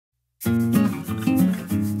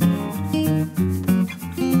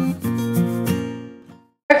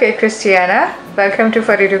Okay, Christiana, welcome to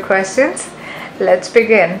 42 Questions. Let's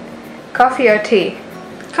begin. Coffee or tea?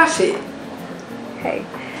 Coffee. Hey,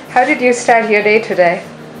 how did you start your day today?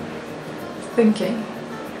 Thinking.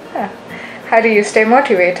 How do you stay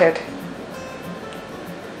motivated?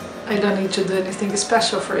 I don't need to do anything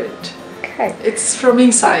special for it. Okay. It's from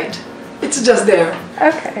inside. It's just there.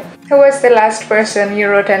 Okay. Who was the last person you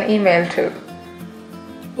wrote an email to?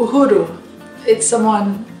 Uhuru. It's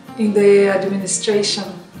someone in the administration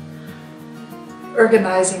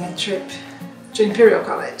organizing a trip to Imperial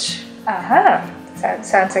College. Aha, that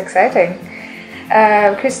sounds exciting.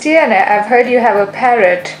 Christiana, I've heard you have a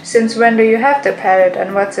parrot. Since when do you have the parrot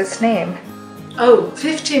and what's its name? Oh,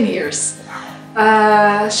 15 years.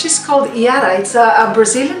 She's called Iara. It's a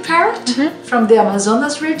Brazilian parrot from the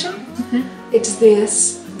Amazonas region. It's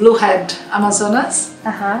this blue-head Amazonas.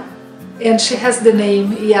 And she has the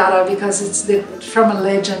name Iara because it's from a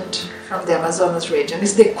legend from the Amazonas region.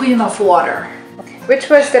 It's the Queen of Water. Which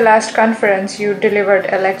was the last conference you delivered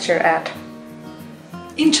a lecture at?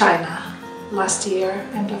 In China, last year,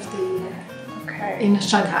 end of the year, in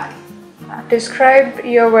Shanghai. Describe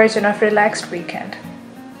your version of relaxed weekend.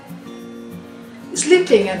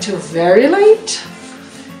 Sleeping until very late,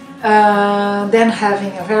 then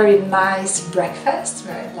having a very nice breakfast,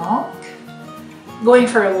 very long, going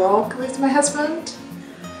for a walk with my husband,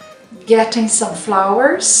 getting some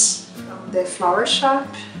flowers from the flower shop,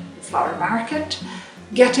 the flower market,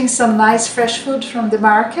 getting some nice fresh food from the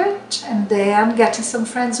market, and then getting some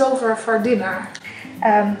friends over for dinner.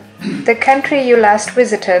 The country you last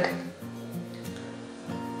visited?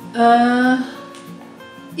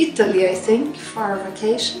 Italy, I think, for a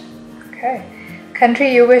vacation. Okay.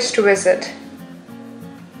 Country you wish to visit?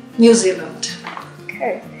 New Zealand.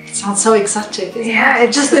 Okay. It sounds so exotic, isn't it?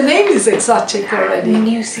 It's just the name is exotic already.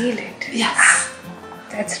 New Zealand. Yes.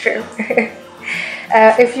 That's true.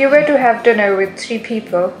 If you were to have dinner with 3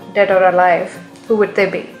 people, dead or alive, who would they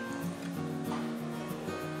be?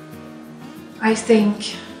 I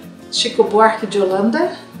think Chico Buarque de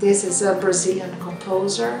Holanda. This is a Brazilian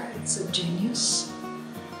composer. It's a genius.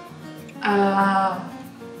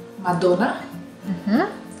 Madonna.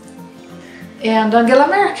 And Angela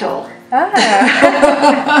Merkel.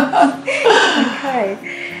 Okay.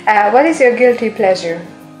 What is your guilty pleasure?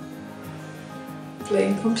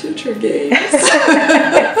 Playing computer games.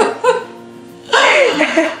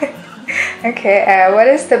 Okay. What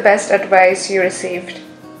is the best advice you received?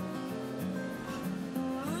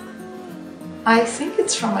 I think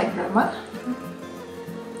it's from my grandma.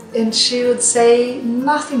 And she would say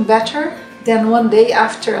nothing better than one day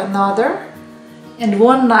after another and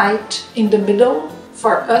one night in the middle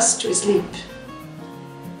for us to sleep.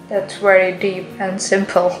 That's very deep and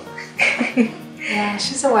simple. Yeah,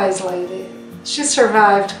 she's a wise lady. She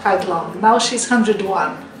survived quite long. Now she's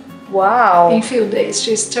 101. Wow. In a few days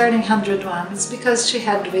she's turning 101. It's because she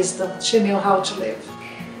had wisdom. She knew how to live.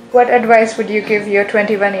 What advice would you give your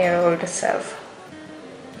 21-year-old self?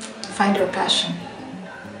 Find your passion.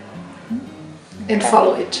 And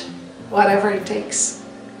follow it, whatever it takes.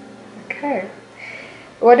 Okay.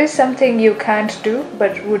 What is something you can't do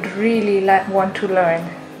but would really want to learn?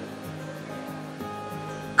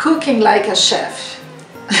 Cooking like a chef.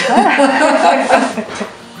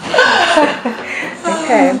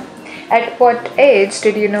 Okay. At what age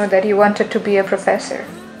did you know that you wanted to be a professor?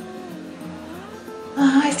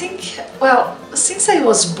 I think, well, since I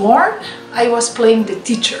was born, I was playing the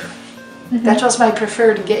teacher. That was my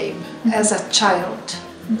preferred game as a child.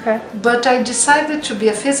 Okay. But I decided to be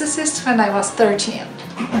a physicist when I was 13.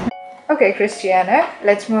 Okay, Christiana,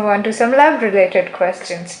 let's move on to some lab-related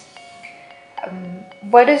questions.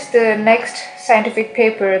 What is the next scientific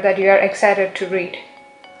paper that you are excited to read?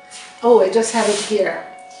 Oh, I just have it here.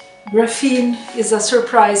 Graphene is a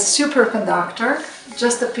surprise superconductor.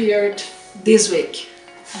 Just appeared this week.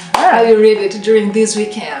 I will read it during this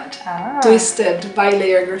weekend. Twisted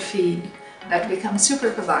bilayer graphene that becomes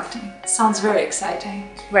superconducting. Sounds very exciting.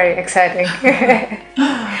 Very exciting.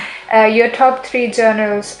 Your top 3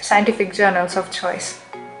 journals, scientific journals of choice?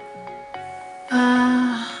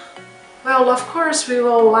 Well, of course we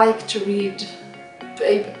will like to read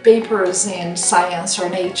papers in Science or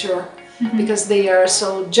Nature because they are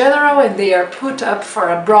so general and they are put up for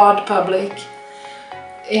a broad public,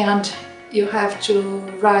 and you have to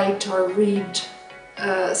write or read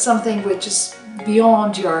something which is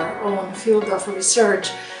beyond your own field of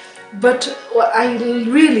research. But what I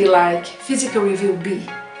really like, Physical Review B.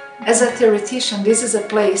 As a theoretician, this is a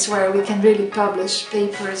place where we can really publish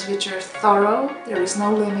papers which are thorough. There is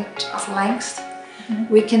no limit of length.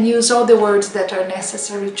 We can use all the words that are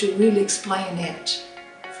necessary to really explain it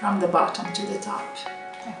from the bottom to the top.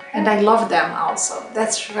 And I love them also.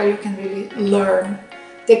 That's where you can really learn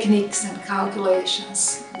techniques and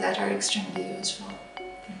calculations that are extremely useful.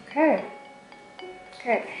 Okay.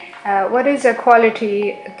 Okay. What is a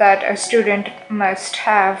quality that a student must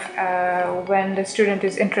have when the student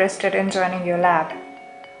is interested in joining your lab?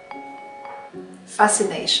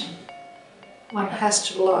 Fascination. One has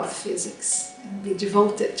to love physics and be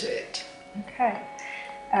devoted to it. Okay.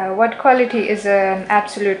 What quality is an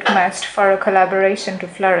absolute must for a collaboration to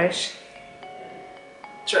flourish?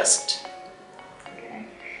 Trust. Okay.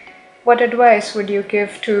 What advice would you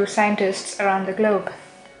give to scientists around the globe?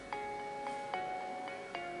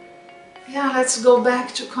 Yeah, let's go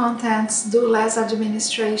back to contents, do less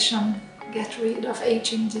administration, get rid of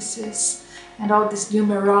H indices and all this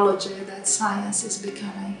numerology that science is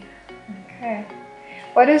becoming. Okay.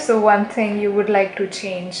 What is the one thing you would like to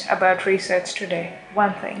change about research today?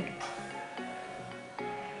 One thing.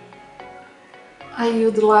 I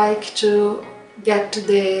would like to get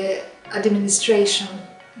the administration,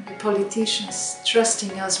 the politicians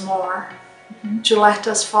trusting us more, to let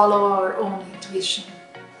us follow our own intuition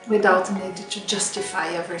without needing to justify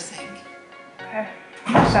everything. Okay.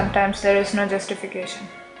 Sometimes there is no justification.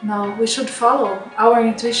 No, we should follow. Our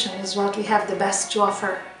intuition is what we have the best to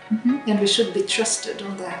offer, and we should be trusted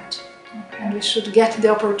on that. Okay. And we should get the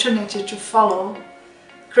opportunity to follow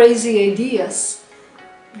crazy ideas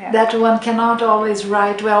that one cannot always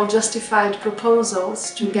write well justified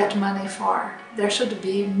proposals to get money for. There should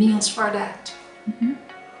be means for that.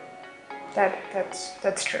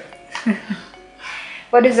 That's true.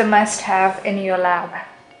 What is a must-have in your lab?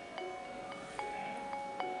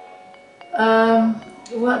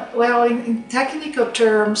 Well, in technical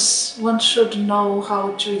terms, one should know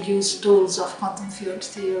how to use tools of quantum field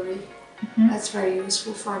theory. That's very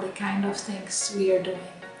useful for the kind of things we are doing,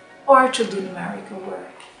 or to do numerical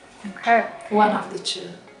work. Okay. One of the two.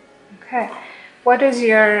 Okay. What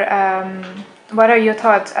are your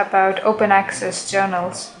thoughts about open access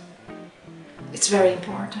journals? It's very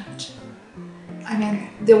important. I mean,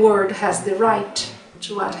 the world has the right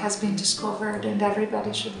to what has been discovered, and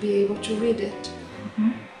everybody should be able to read it.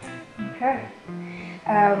 Okay.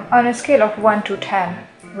 On a scale of 1 to 10,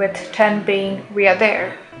 with 10 being we are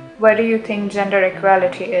there, where do you think gender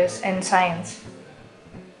equality is in science?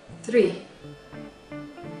 3.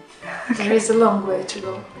 There is a long way to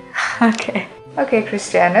go. Okay. Okay,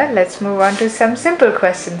 Cristiane, let's move on to some simple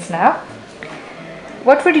questions now.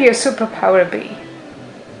 What would your superpower be?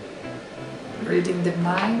 Reading the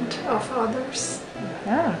mind of others.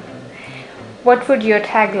 Ah. What would your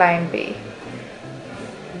tagline be?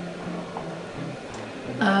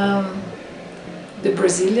 The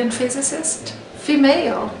Brazilian physicist.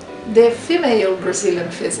 The female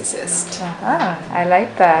Brazilian physicist. I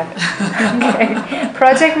like that. Okay.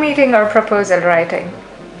 Project meeting or proposal writing?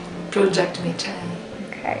 Project meeting.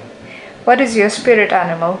 Okay. What is your spirit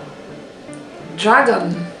animal?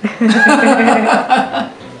 Dragon.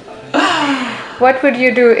 What would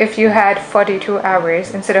you do if you had 42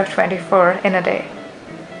 hours instead of 24 in a day?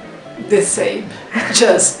 The same.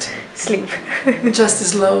 Just Sleep. just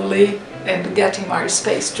slowly and getting more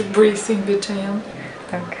space to breathe in between.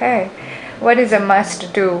 Okay. What is a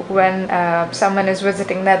must do when someone is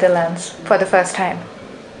visiting Netherlands for the first time?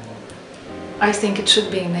 I think it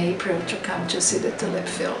should be in April to come to see the tulip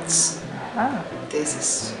fields. Ah. This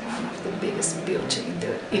is one of the biggest beauty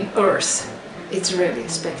in Earth. It's really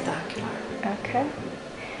spectacular. Okay.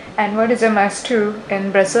 And what is a must do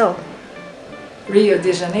in Brazil? Rio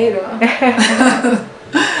de Janeiro.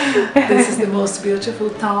 This is the most beautiful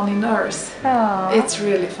town in Earth. Oh. It's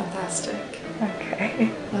really fantastic.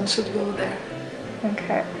 Okay. One should go there.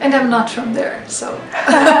 Okay. And I'm not from there, so.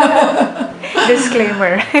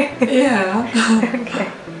 Disclaimer. Yeah. Okay.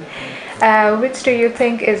 Which do you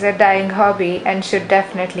think is a dying hobby and should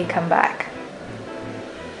definitely come back?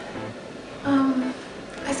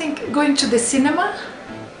 I think going to the cinema.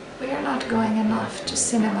 We are not going enough to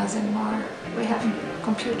cinemas anymore. We have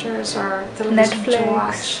computers or television Netflix. to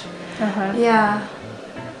watch. Yeah.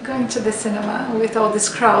 Going to the cinema with all this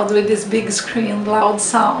crowd, with this big screen, loud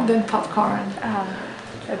sound and popcorn.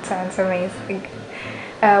 That sounds amazing.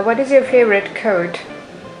 What is your favorite quote?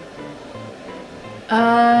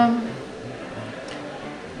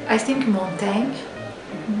 I think Montaigne.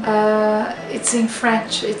 It's in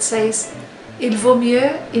French. It says, "Il vaut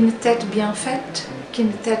mieux une tête bien faite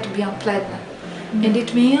qu'une tête bien pleine." And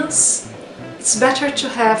it means it's better to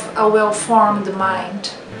have a well-formed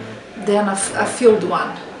mind than a filled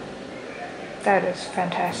one. That is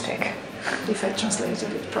fantastic. If I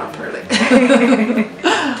translated it properly.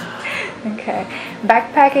 Okay.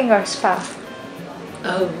 Backpacking or spa?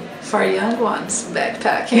 Oh, For young ones,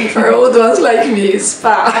 backpacking. For old ones like me,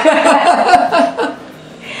 spa.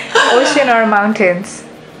 Ocean or mountains?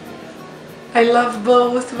 I love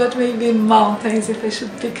both, but maybe mountains if I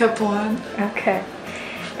should pick up one. Okay.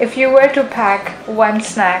 If you were to pack one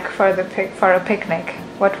snack for a picnic,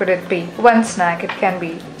 what would it be? One snack, it can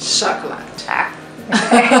be. Chocolate. Ah.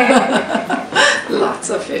 Lots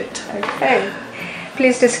of it. Okay.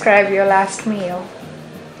 Please describe your last meal.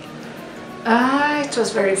 It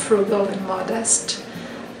was very frugal and modest.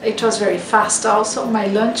 It was very fast also. My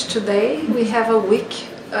lunch today, we have a week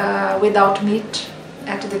without meat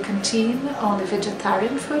at the canteen, only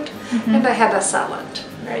vegetarian food, and I had a salad,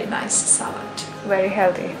 very nice salad. Very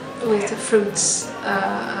healthy. With the fruits,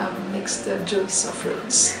 mixed juice of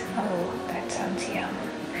fruits. Oh, that sounds yum.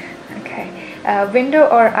 Okay. Window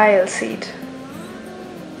or aisle seat?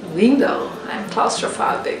 Window. I'm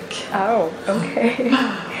claustrophobic. Oh, okay.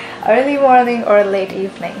 Early morning or late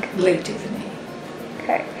evening? Late evening.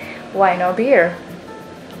 Okay. Wine or beer?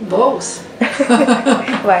 Both.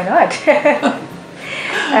 Why not?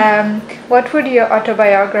 What would your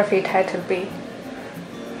autobiography title be?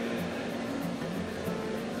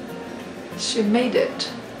 She made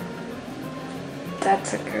it.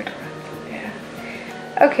 That's a good one. Yeah.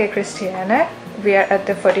 Okay, Cristiane, we are at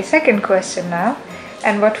the 42nd question now.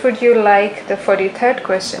 And what would you like the 43rd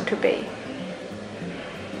question to be?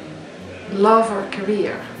 Love or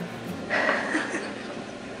career?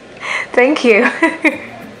 Thank you.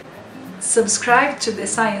 Subscribe to the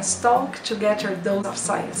Science Talk to get your dose of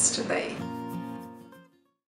science today.